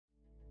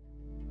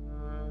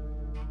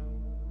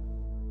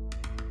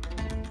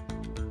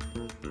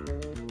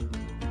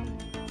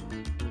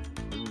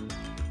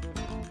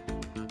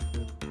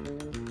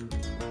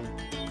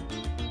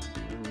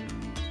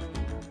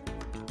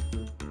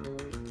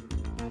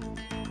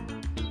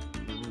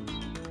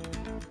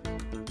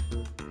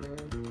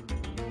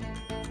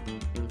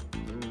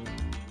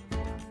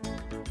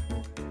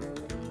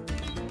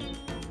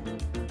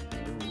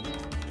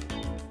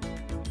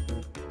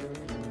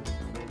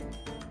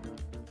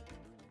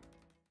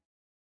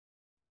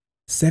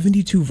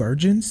72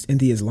 virgins in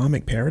the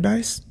Islamic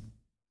paradise?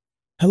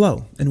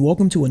 Hello, and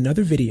welcome to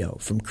another video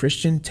from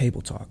Christian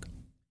Table Talk.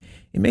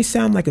 It may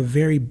sound like a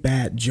very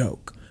bad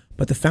joke,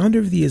 but the founder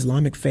of the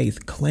Islamic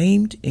faith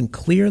claimed in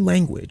clear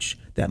language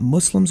that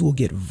Muslims will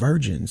get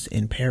virgins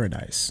in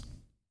paradise.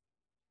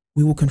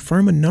 We will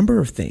confirm a number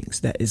of things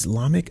that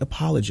Islamic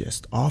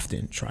apologists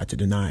often try to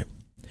deny.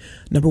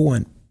 Number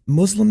one,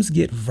 Muslims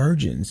get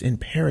virgins in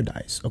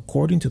paradise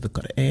according to the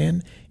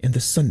Quran and the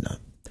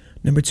Sunnah.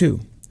 Number two,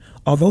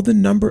 although the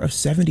number of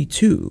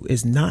 72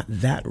 is not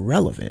that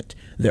relevant,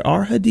 there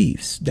are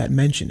hadiths that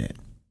mention it.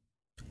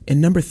 And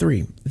number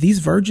three, these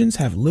virgins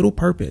have little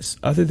purpose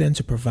other than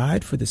to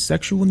provide for the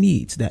sexual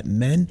needs that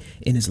men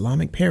in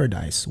Islamic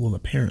paradise will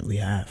apparently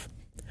have.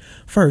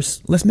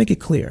 First, let's make it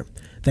clear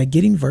that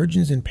getting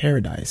virgins in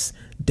paradise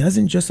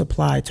doesn't just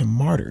apply to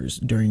martyrs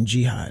during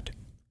jihad.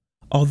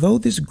 Although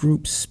this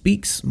group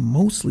speaks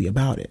mostly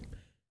about it,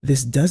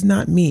 this does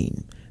not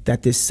mean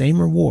that this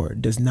same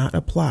reward does not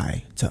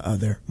apply to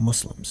other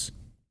Muslims.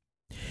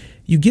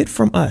 You get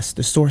from us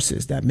the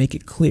sources that make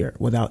it clear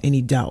without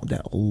any doubt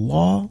that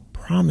Allah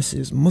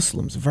promises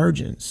Muslims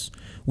virgins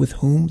with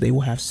whom they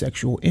will have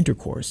sexual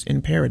intercourse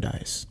in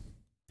paradise.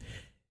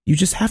 You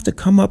just have to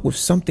come up with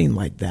something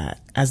like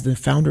that as the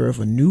founder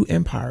of a new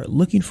empire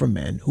looking for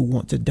men who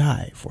want to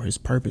die for his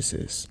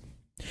purposes.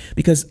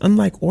 Because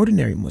unlike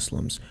ordinary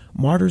Muslims,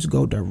 martyrs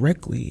go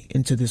directly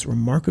into this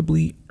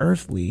remarkably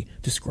earthly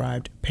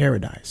described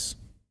paradise.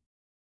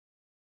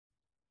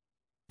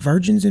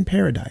 Virgins in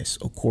paradise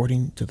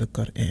according to the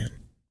Quran.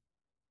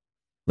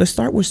 Let's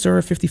start with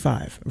Surah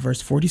 55,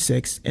 verse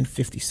 46 and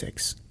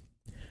 56.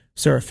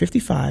 Surah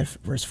 55,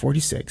 verse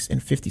 46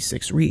 and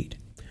 56 read,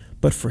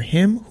 "But for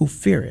him who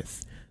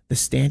feareth the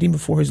standing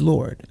before his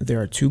Lord,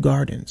 there are two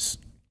gardens.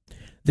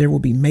 There will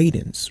be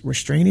maidens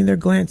restraining their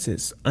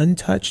glances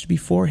untouched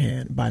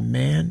beforehand by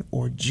man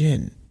or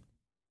jinn."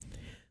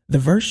 The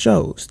verse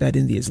shows that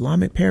in the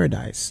Islamic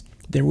paradise,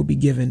 there will be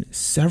given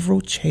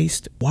several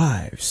chaste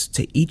wives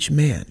to each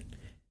man.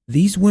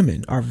 These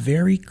women are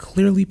very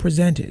clearly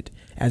presented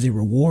as a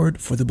reward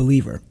for the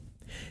believer.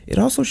 It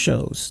also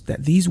shows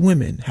that these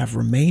women have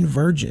remained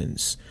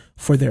virgins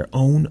for their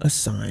own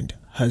assigned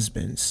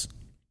husbands.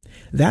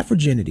 That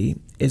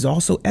virginity is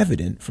also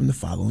evident from the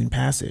following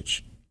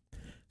passage.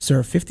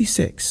 Surah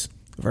 56,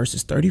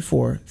 verses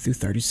 34 through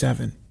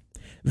 37.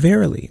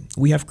 "Verily,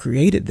 we have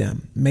created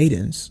them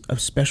maidens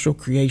of special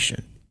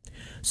creation.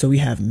 So we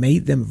have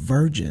made them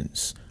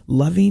virgins,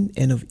 loving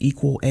and of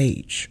equal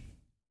age."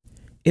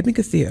 Ibn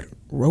Kathir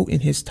wrote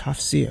in his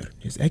tafsir,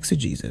 his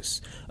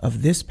exegesis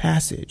of this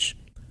passage,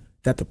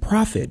 that the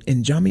Prophet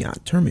in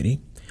Jami'at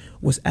Tirmidhi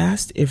was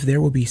asked if there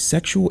will be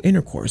sexual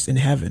intercourse in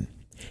heaven.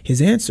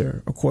 His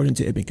answer, according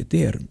to Ibn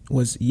Kathir,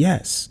 was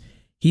yes.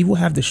 He will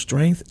have the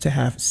strength to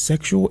have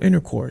sexual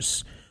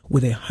intercourse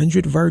with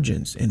 100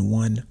 virgins in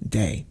one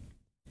day.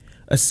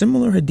 A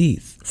similar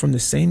hadith from the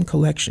same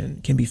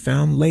collection can be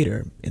found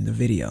later in the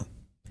video.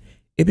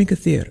 Ibn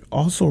Kathir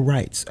also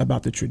writes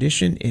about the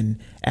tradition in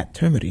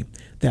At-Tirmidhi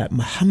that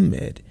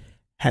Muhammad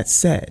had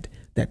said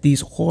that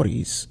these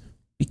horis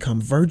become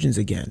virgins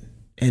again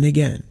and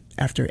again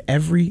after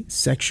every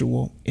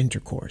sexual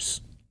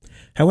intercourse.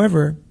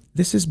 However,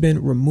 this has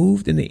been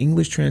removed in the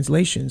English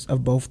translations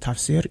of both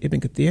Tafsir Ibn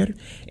Kathir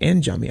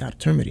and Jami'at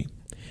Tirmidhi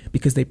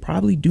because they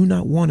probably do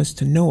not want us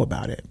to know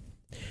about it.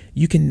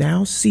 You can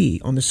now see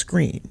on the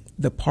screen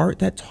the part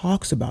that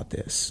talks about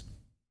this.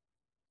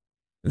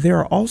 There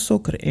are also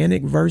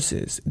Quranic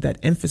verses that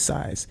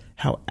emphasize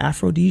how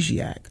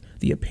aphrodisiac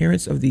the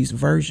appearance of these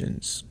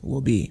virgins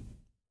will be.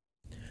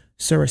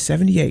 Surah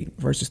 78,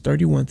 verses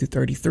 31 through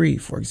 33,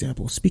 for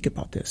example, speak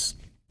about this.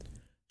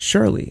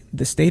 "Surely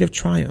the state of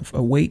triumph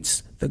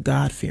awaits the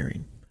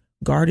God-fearing,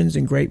 gardens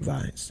and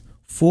grapevines,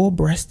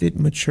 full-breasted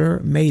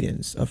mature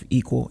maidens of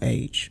equal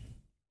age."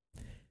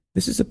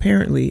 This is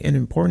apparently an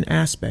important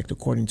aspect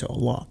according to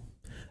Allah,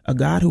 a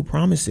God who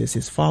promises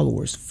his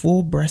followers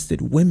full-breasted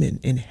women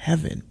in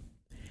heaven.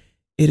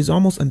 It is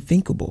almost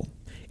unthinkable,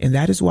 and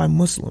that is why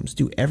Muslims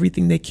do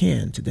everything they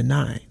can to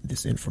deny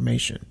this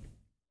information.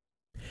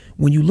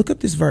 When you look up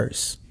this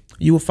verse,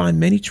 you will find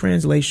many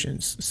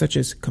translations, such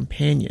as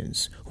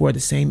companions who are the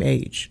same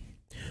age,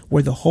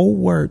 where the whole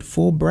word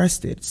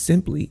full-breasted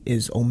simply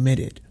is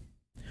omitted.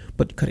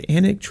 But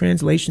Quranic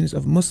translations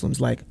of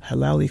Muslims like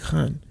halali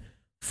khan,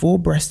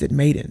 full-breasted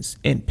maidens,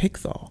 and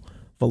pikthal,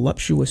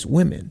 voluptuous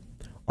women,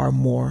 are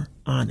more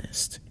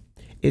honest.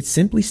 It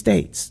simply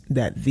states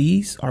that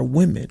these are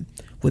women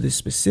with a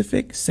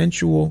specific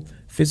sensual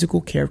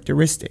physical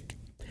characteristic,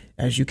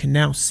 as you can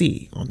now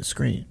see on the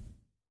screen.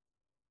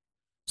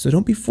 So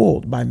don't be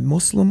fooled by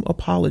Muslim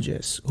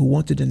apologists who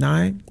want to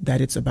deny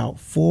that it's about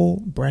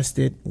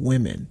full-breasted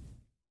women.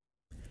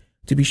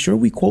 To be sure,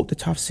 we quote the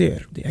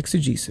tafsir, the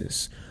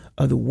exegesis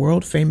of the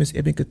world-famous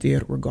Ibn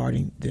Kathir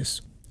regarding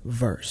this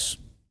verse.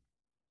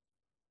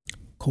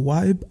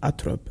 Kawaib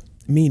Atrab,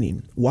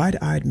 meaning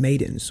wide-eyed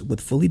maidens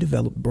with fully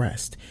developed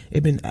breast.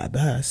 Ibn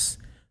Abbas,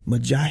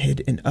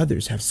 Mujahid, and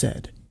others have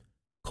said,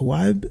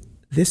 Kawaib,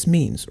 this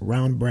means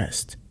round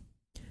breast.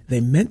 They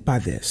meant by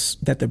this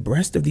that the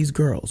breasts of these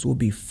girls will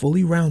be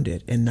fully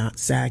rounded and not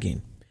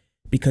sagging,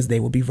 because they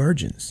will be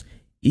virgins,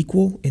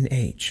 equal in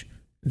age.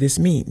 This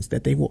means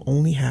that they will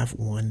only have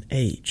one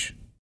age.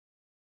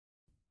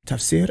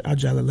 Tafsir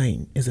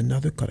al-Jalalain is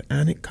another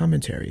Quranic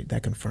commentary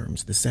that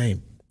confirms the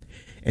same.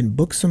 And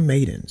buxom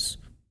maidens,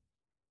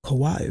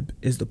 Qawaib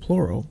is the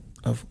plural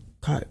of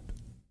Qaib.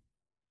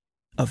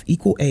 Of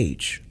equal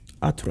age,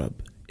 Atrab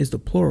is the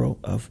plural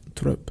of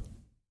Trub.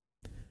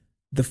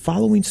 The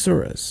following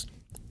surahs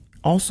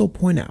also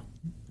point out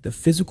the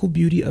physical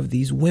beauty of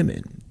these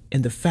women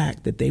and the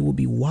fact that they will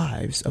be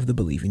wives of the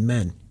believing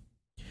men.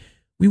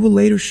 We will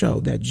later show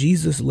that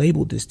Jesus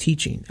labeled this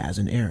teaching as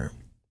an error.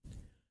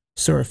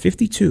 Surah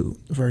 52,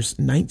 verse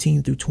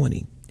 19 through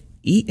 20.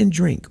 Eat and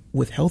drink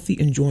with healthy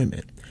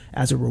enjoyment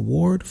as a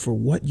reward for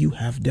what you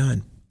have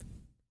done.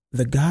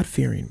 The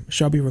God-fearing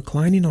shall be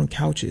reclining on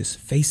couches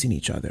facing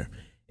each other,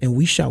 and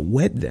we shall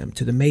wed them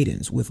to the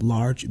maidens with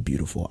large,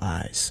 beautiful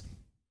eyes.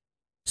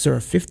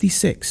 Surah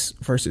 56,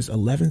 verses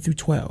 11 through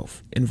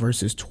 12, and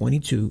verses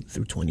 22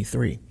 through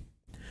 23.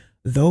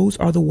 Those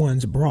are the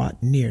ones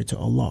brought near to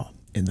Allah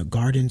in the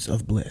gardens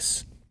of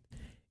bliss.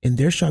 And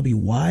there shall be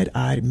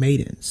wide-eyed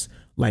maidens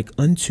like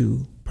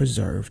unto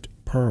preserved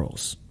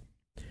pearls.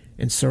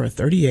 In Surah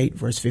 38,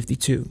 verse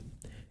 52,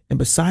 and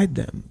beside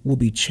them will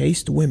be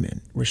chaste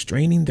women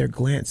restraining their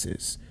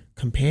glances,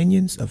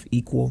 companions of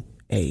equal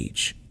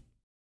age.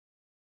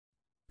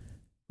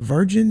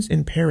 Virgins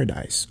in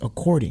paradise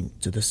according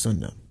to the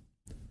Sunnah.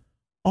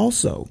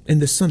 Also, in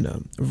the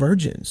Sunnah,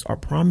 virgins are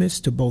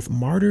promised to both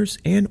martyrs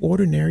and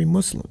ordinary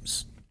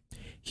Muslims.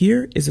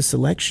 Here is a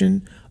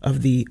selection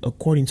of the,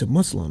 according to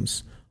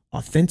Muslims,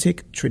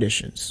 authentic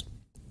traditions.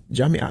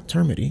 Jami'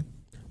 at-Tirmidhi,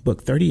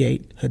 Book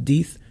 38,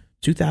 Hadith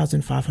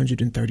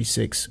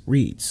 2536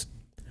 reads,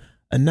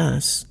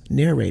 Anas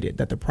narrated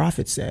that the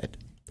Prophet said,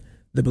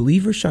 "The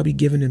believer shall be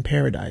given in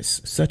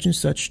paradise such and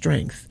such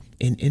strength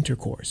in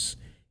intercourse."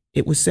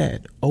 It was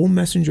said, "O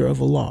Messenger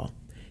of Allah,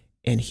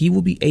 and he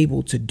will be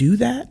able to do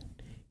that?"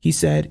 He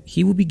said,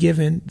 "He will be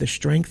given the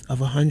strength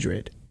of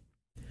 100.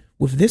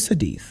 With this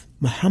hadith,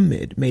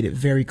 Muhammad made it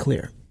very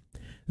clear.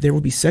 There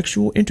will be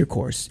sexual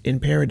intercourse in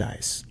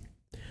paradise.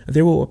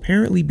 There will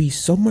apparently be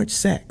so much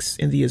sex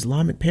in the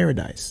Islamic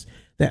paradise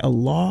that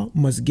Allah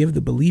must give the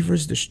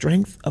believers the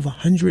strength of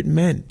 100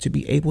 men to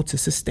be able to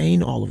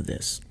sustain all of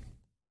this.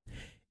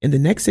 In the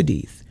next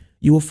hadith,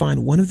 you will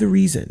find one of the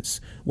reasons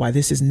why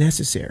this is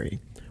necessary,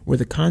 where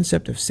the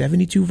concept of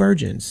 72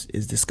 virgins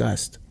is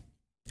discussed.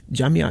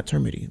 Jami'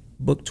 at-Tirmidhi,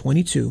 Book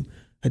 22,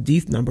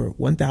 Hadith number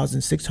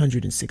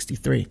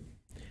 1663,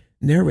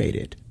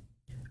 narrated,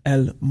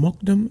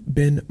 Al-Muqdam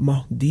bin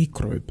Mahdi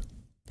Qurb,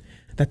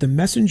 that the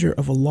Messenger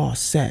of Allah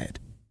said,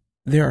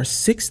 "There are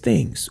 6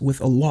 things with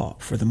Allah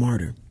for the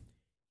martyr.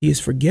 He is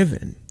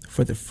forgiven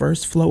for the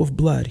first flow of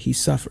blood he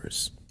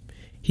suffers.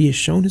 He is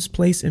shown his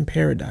place in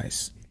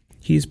paradise.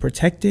 He is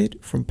protected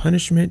from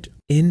punishment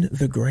in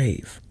the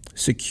grave,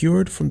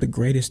 secured from the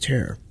greatest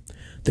terror.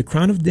 The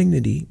crown of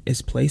dignity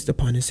is placed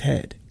upon his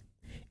head,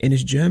 and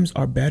his gems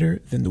are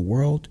better than the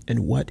world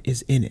and what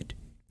is in it.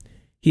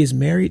 He is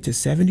married to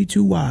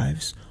 72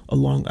 wives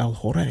along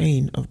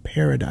Al-Hurain of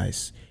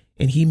paradise,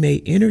 and he may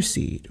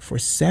intercede for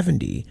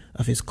 70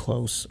 of his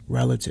close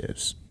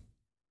relatives."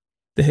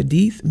 The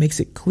hadith makes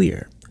it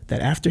clear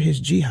that after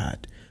his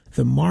jihad,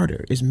 the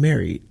martyr is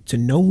married to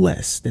no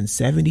less than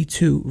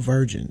 72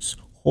 virgins,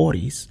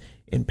 houris,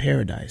 in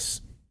paradise.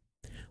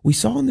 We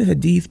saw in the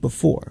hadith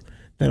before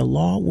that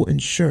Allah will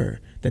ensure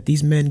that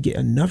these men get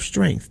enough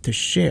strength to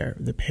share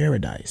the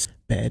paradise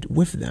bed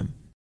with them.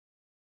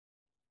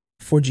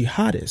 For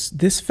jihadists,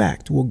 this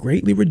fact will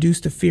greatly reduce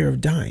the fear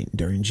of dying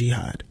during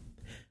jihad.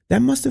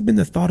 That must have been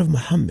the thought of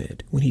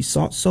Muhammad when he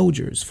sought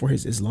soldiers for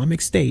his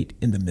Islamic state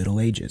in the Middle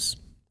Ages.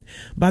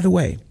 By the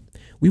way,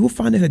 we will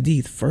find a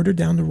hadith further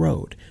down the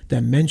road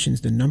that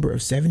mentions the number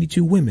of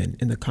 72 women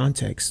in the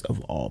context of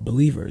all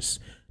believers,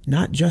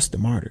 not just the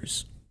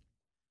martyrs.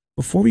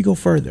 Before we go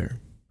further,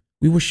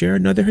 we will share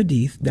another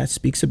hadith that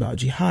speaks about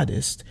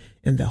jihadists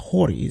and the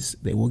houris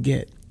they will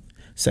get.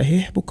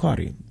 Sahih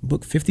Bukhari,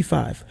 Book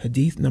 55,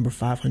 Hadith number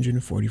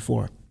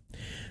 544,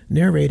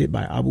 narrated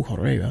by Abu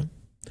Hurairah,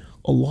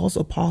 Allah's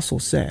apostle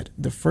said,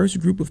 "The first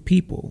group of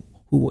people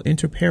who will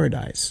enter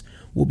paradise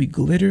will be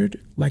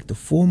glittered like the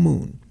full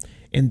moon,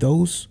 and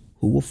those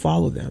who will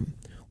follow them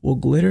will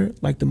glitter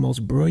like the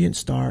most brilliant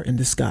star in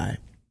the sky.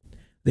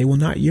 They will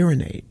not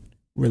urinate,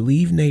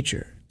 relieve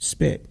nature,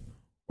 spit,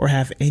 or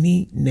have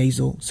any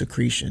nasal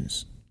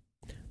secretions.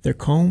 Their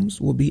combs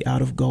will be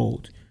out of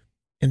gold,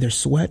 and their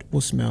sweat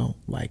will smell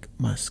like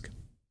musk.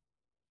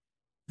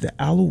 The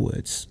aloe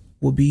woods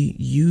will be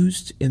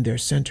used in their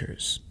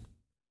centers.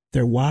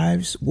 Their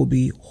wives will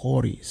be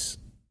houris.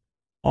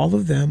 All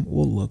of them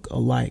will look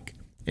alike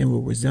and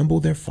will resemble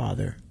their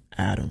father,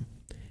 Adam,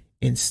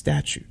 in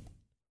stature,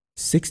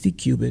 60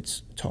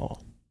 cubits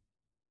tall."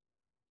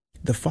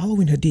 The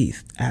following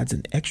hadith adds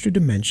an extra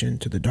dimension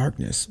to the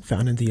darkness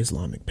found in the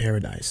Islamic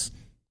paradise.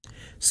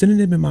 Sunan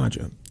Ibn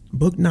Majah,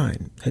 Book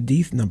 9,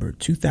 Hadith number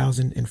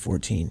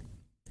 2014.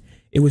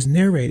 It was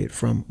narrated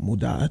from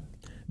Muda'at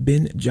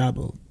bin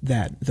Jabal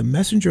that the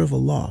Messenger of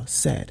Allah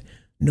said,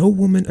 "No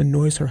woman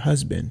annoys her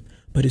husband,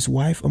 but his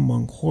wife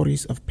among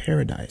houris of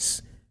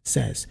paradise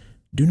says,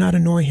 'Do not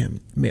annoy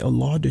him, may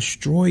Allah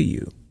destroy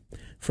you,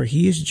 for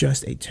he is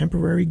just a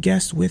temporary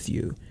guest with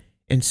you,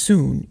 and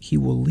soon he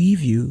will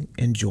leave you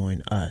and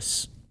join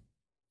us.'"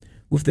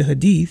 With the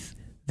hadith,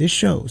 this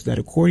shows that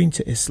according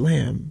to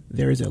Islam,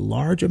 there is a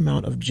large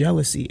amount of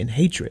jealousy and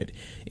hatred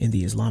in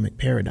the Islamic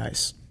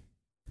paradise.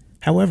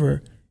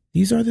 However,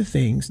 these are the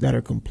things that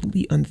are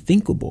completely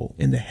unthinkable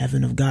in the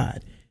heaven of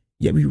God,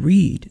 yet we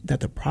read that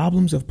the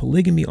problems of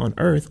polygamy on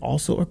earth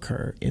also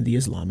occur in the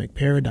Islamic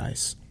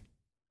paradise.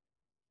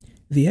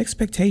 The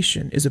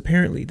expectation is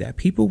apparently that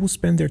people will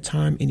spend their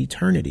time in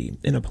eternity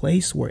in a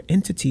place where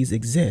entities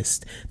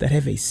exist that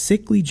have a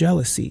sickly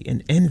jealousy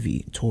and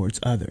envy towards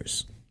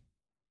others.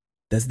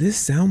 Does this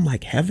sound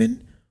like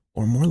heaven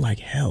or more like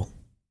hell?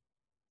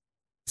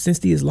 Since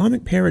the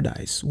Islamic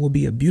paradise will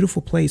be a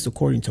beautiful place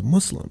according to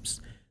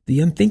Muslims, the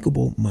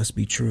unthinkable must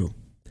be true.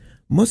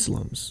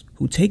 Muslims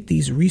who take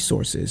these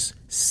resources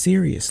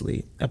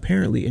seriously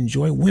apparently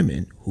enjoy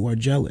women who are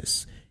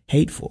jealous,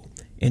 hateful,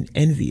 and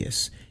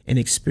envious, and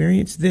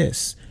experience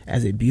this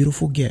as a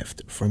beautiful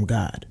gift from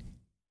God.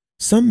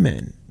 Some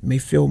men may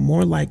feel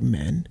more like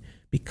men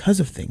because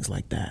of things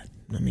like that.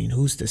 I mean,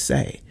 who's to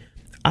say?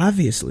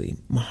 Obviously,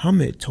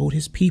 Muhammad told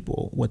his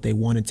people what they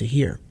wanted to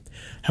hear.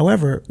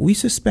 However, we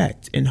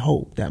suspect and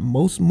hope that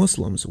most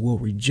Muslims will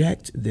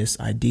reject this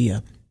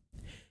idea.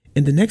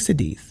 In the next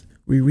hadith,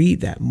 we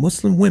read that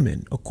Muslim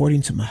women,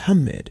 according to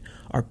Muhammad,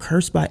 are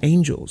cursed by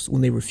angels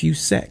when they refuse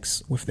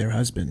sex with their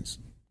husbands.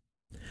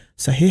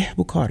 Sahih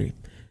Bukhari,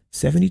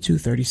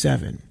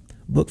 7237,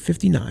 Book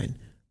 59,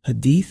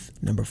 Hadith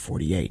number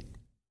 48.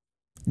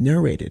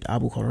 Narrated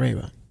Abu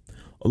Hurairah.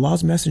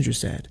 Allah's Messenger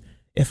said,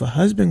 "If a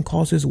husband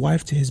calls his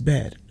wife to his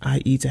bed,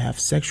 i.e. to have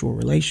sexual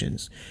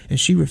relations, and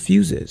she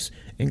refuses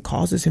and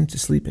causes him to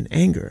sleep in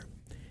anger,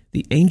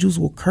 the angels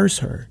will curse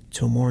her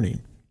till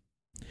morning."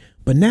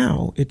 But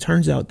now it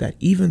turns out that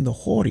even the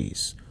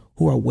houris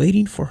who are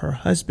waiting for her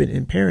husband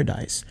in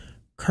paradise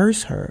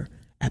curse her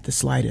at the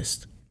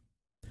slightest.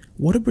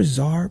 What a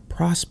bizarre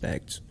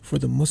prospect for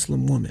the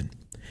Muslim woman,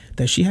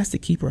 that she has to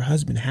keep her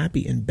husband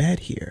happy in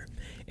bed here,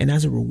 and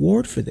as a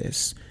reward for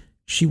this,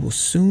 she will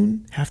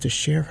soon have to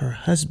share her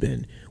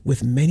husband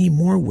with many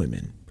more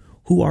women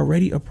who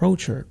already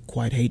approach her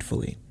quite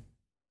hatefully.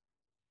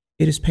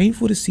 It is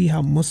painful to see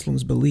how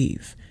Muslims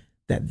believe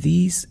that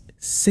these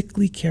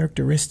sickly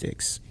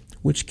characteristics,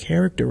 which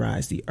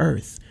characterize the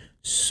earth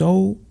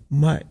so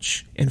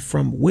much and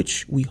from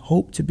which we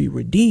hope to be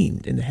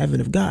redeemed in the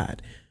heaven of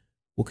God,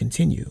 will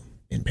continue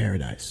in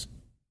paradise.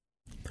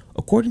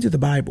 According to the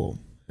Bible,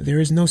 there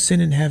is no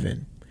sin in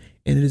heaven,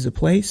 and it is a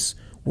place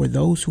where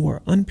those who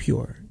are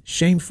impure,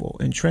 shameful,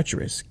 and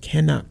treacherous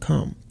cannot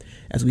come,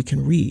 as we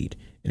can read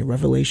in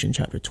Revelation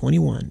chapter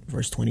 21,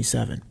 verse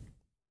 27.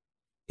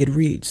 It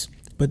reads,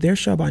 "But there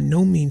shall by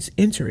no means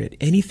enter it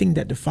anything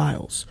that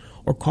defiles,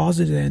 or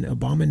causes an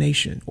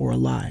abomination or a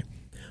lie,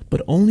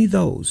 but only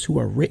those who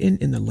are written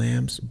in the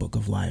Lamb's book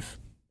of life."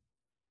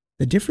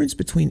 The difference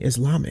between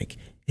Islamic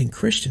and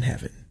Christian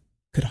heaven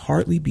could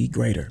hardly be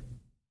greater.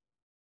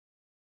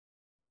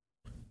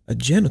 A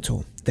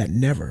genital that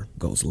never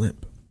goes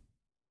limp.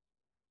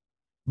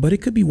 But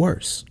it could be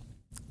worse.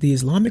 The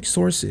Islamic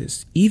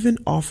sources even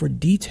offer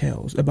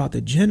details about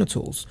the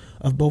genitals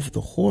of both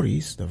the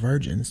houris, the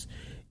virgins,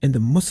 and the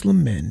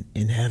Muslim men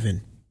in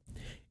heaven.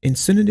 In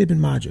Sunan ibn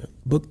Majah,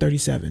 Book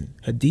 37,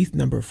 Hadith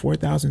number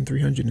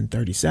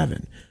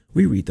 4337,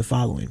 we read the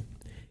following.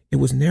 It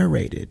was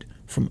narrated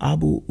from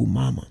Abu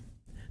Umama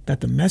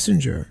that the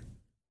Messenger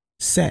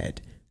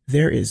said,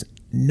 "There is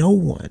no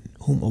one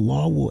whom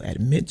Allah will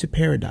admit to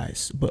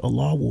paradise, but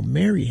Allah will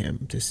marry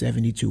him to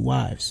 72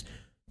 wives,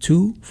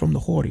 2 from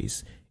the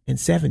houris, and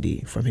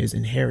 70 from his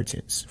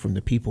inheritance from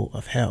the people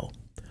of hell,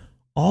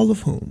 all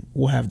of whom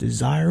will have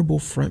desirable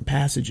front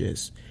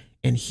passages,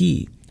 and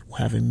he will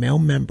have a male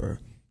member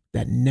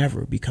that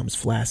never becomes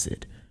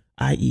flaccid,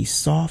 i.e.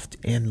 soft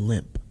and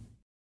limp."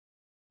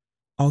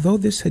 Although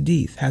this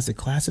hadith has a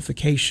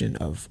classification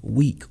of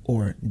weak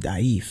or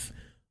da'if,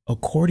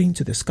 according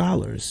to the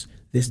scholars,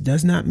 this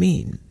does not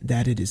mean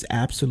that it is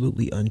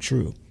absolutely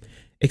untrue,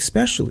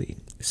 especially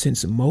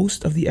since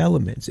most of the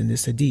elements in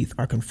this hadith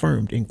are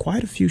confirmed in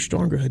quite a few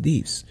stronger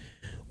hadiths,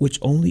 which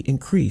only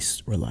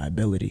increase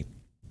reliability.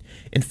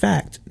 In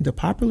fact, the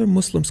popular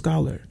Muslim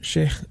scholar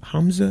Sheikh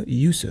Hamza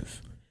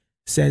Yusuf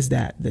says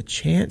that the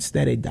chance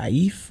that a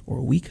da'if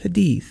or weak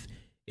hadith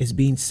is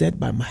being said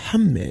by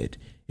Muhammad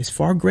is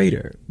far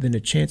greater than the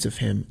chance of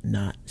him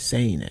not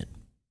saying it.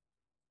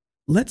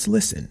 Let's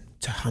listen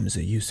to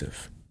Hamza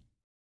Yusuf.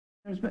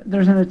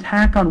 There's an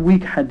attack on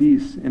weak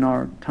hadiths in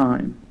our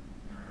time.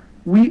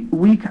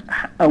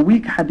 A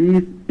weak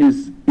hadith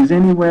is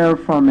anywhere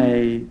from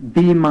a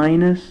B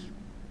minus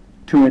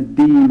to a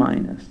D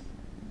minus.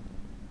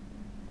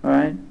 All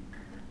right?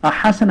 A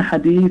Hasan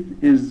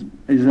hadith is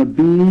a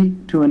B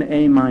to an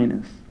A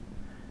minus.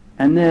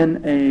 and then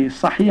a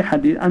sahih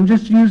hadith. I'm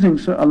just using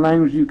a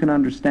language you can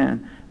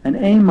understand. An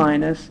A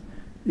minus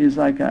is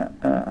like a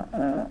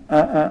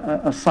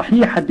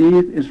sahih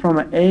hadith is from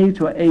an A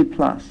to an A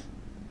plus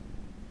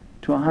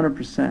to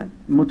 100%.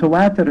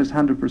 Mutawatir is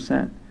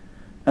 100%.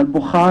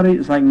 Al-Bukhari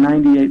is like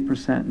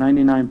 98%,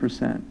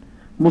 99%.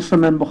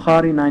 Muslim and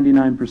Bukhari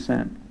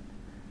 99%.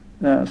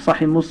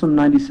 Sahih Muslim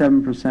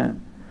 97%.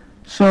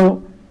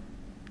 So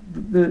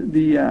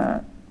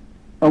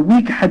a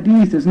weak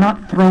hadith is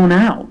not thrown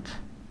out.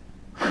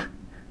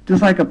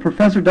 Just like a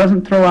professor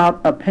doesn't throw out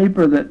a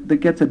paper that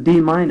gets a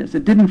D minus.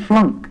 It didn't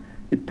flunk.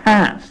 It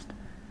passed.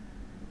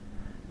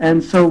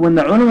 And so when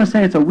the ulama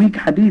say it's a weak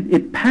hadith,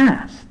 it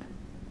passed.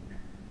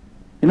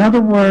 In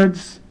other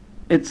words,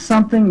 it's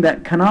something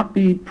that cannot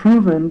be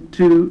proven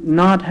to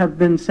not have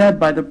been said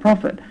by the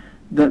Prophet.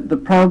 The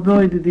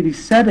probability that he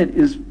said it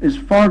is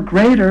far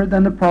greater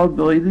than the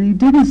probability that he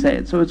didn't say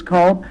it. So it's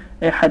called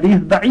a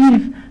hadith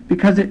da'if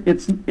because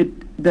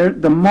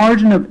the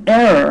margin of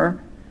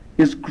error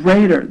is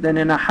greater than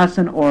in a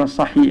hasan or a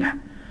sahih.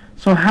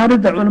 So how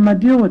did the ulama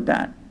deal with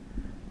that?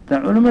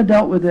 The ulama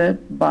dealt with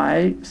it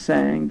by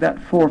saying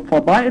that for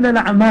fada'il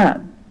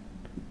al-a'mal,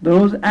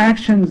 those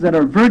actions that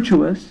are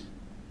virtuous,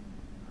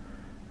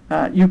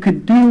 you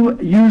could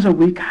use a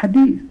weak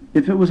hadith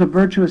if it was a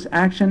virtuous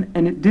action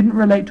and it didn't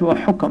relate to a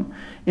hukm.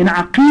 In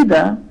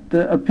Aqidah,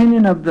 the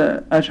opinion of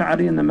the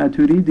Ash'ari and the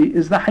Maturidi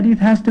is the hadith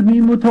has to be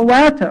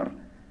mutawatir.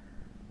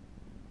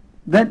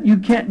 That you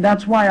can't.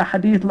 That's why a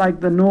hadith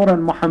like the Nur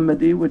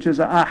al-Muhammadi, which is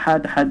a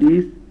ahad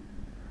hadith,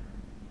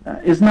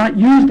 is not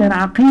used in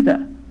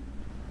Aqidah.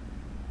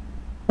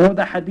 Or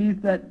the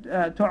hadith that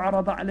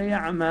tu'arad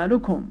alayya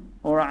a'malukum,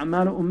 or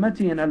a'malu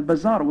ummati in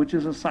al-Bazar, which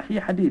is a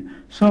sahih hadith.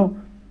 So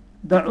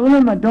the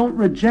ulama don't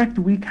reject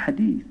weak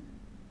hadith.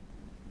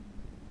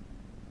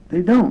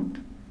 They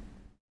don't.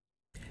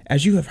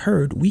 As you have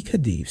heard, weak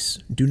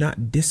hadiths do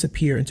not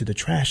disappear into the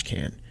trash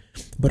can,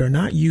 but are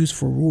not used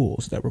for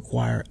rules that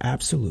require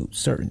absolute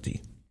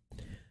certainty.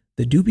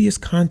 The dubious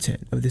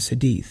content of this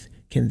hadith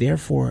can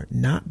therefore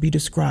not be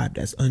described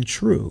as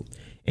untrue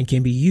and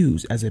can be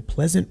used as a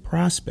pleasant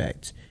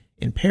prospect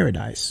in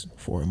paradise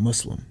for a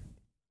Muslim.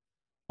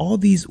 All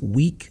these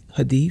weak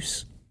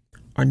hadiths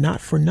are not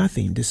for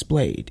nothing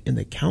displayed in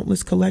the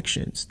countless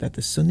collections that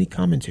the Sunni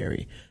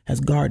commentary has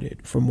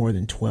guarded for more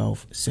than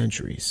 12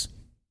 centuries.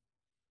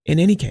 In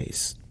any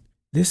case,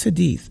 this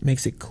hadith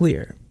makes it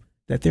clear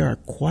that there are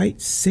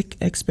quite sick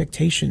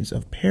expectations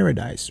of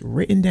paradise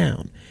written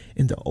down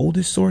in the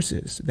oldest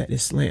sources that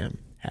Islam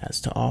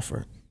has to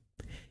offer.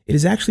 It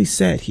is actually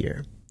said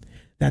here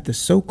that the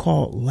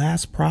so-called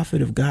last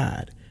prophet of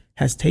God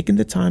has taken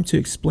the time to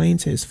explain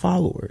to his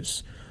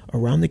followers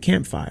around the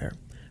campfire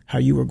how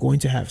you are going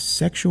to have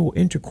sexual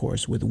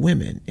intercourse with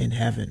women in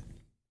heaven.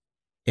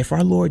 If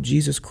our Lord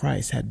Jesus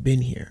Christ had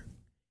been here,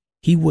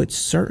 he would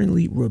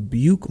certainly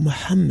rebuke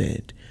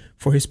Muhammad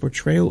for his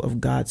portrayal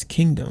of God's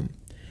kingdom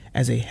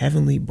as a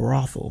heavenly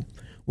brothel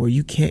where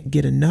you can't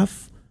get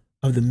enough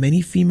of the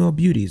many female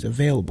beauties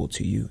available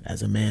to you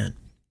as a man.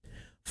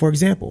 For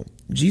example,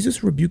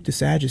 Jesus rebuked the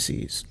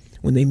Sadducees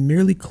when they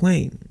merely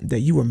claimed that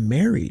you were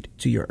married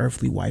to your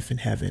earthly wife in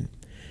heaven,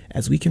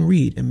 as we can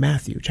read in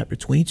Matthew chapter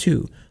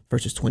 22,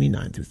 verses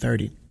 29 through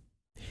 30.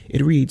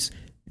 It reads,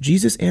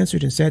 Jesus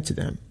answered and said to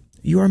them,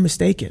 you are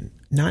mistaken,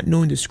 not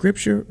knowing the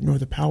scripture nor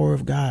the power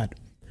of God.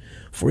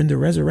 For in the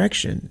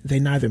resurrection they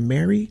neither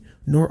marry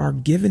nor are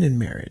given in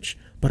marriage,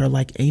 but are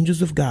like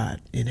angels of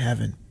God in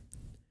heaven.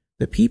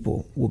 The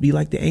people will be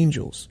like the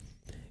angels,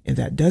 and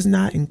that does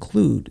not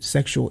include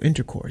sexual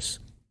intercourse.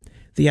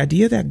 The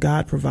idea that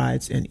God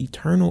provides an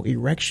eternal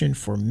erection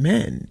for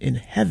men in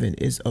heaven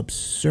is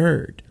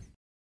absurd.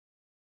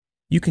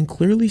 You can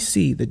clearly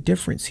see the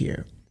difference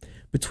here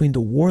between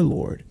the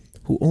warlord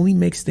who only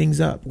makes things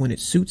up when it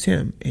suits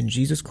him and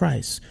Jesus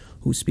Christ,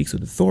 who speaks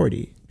with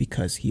authority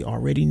because he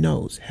already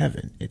knows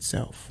heaven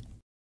itself.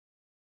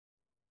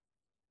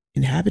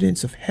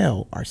 Inhabitants of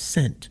hell are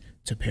sent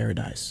to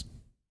paradise.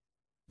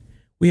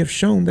 We have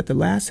shown that the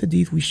last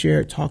hadith we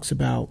shared talks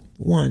about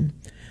 1,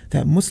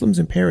 that Muslims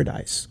in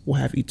paradise will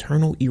have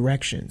eternal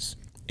erections,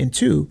 and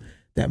 2,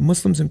 that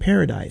Muslims in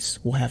paradise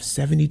will have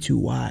 72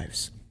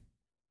 wives.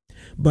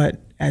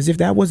 But as if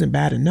that wasn't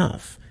bad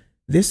enough,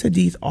 this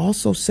hadith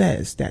also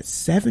says that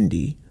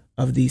 70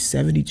 of these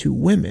 72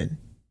 women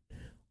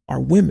are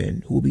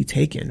women who will be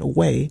taken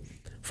away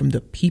from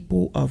the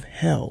people of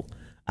hell,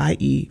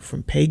 i.e.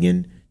 from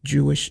pagan,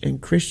 Jewish,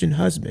 and Christian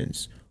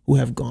husbands who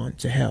have gone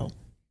to hell,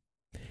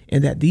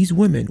 and that these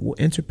women will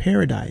enter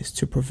paradise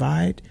to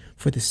provide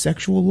for the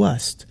sexual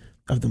lust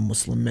of the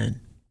Muslim men.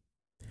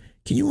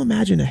 Can you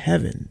imagine a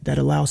heaven that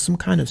allows some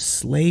kind of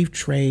slave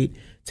trade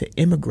to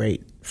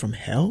immigrate from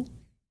hell?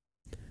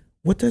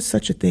 What does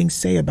such a thing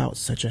say about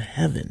such a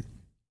heaven?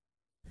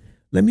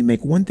 Let me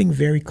make one thing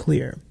very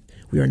clear.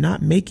 We are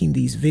not making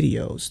these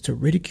videos to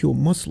ridicule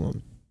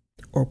Muslims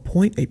or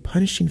point a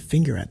punishing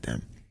finger at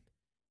them.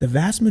 The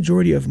vast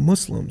majority of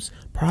Muslims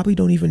probably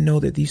don't even know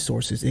that these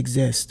sources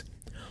exist.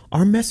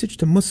 Our message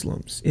to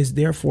Muslims is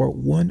therefore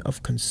one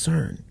of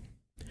concern.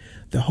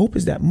 The hope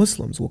is that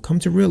Muslims will come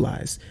to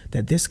realize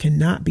that this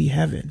cannot be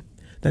heaven,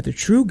 that the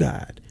true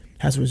God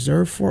has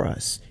reserved for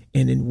us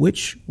and in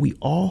which we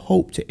all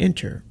hope to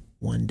enter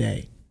one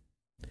day.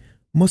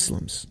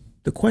 Muslims,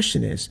 the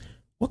question is,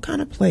 what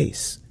kind of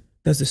place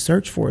does the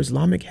search for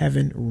Islamic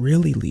heaven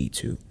really lead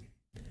to?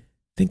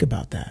 Think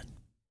about that.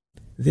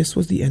 This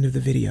was the end of the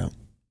video.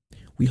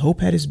 We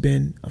hope it has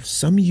been of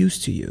some use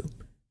to you.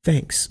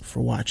 Thanks for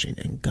watching,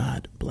 and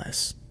God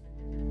bless.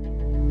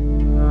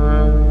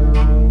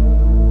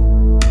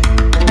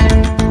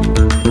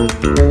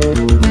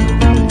 Thank you.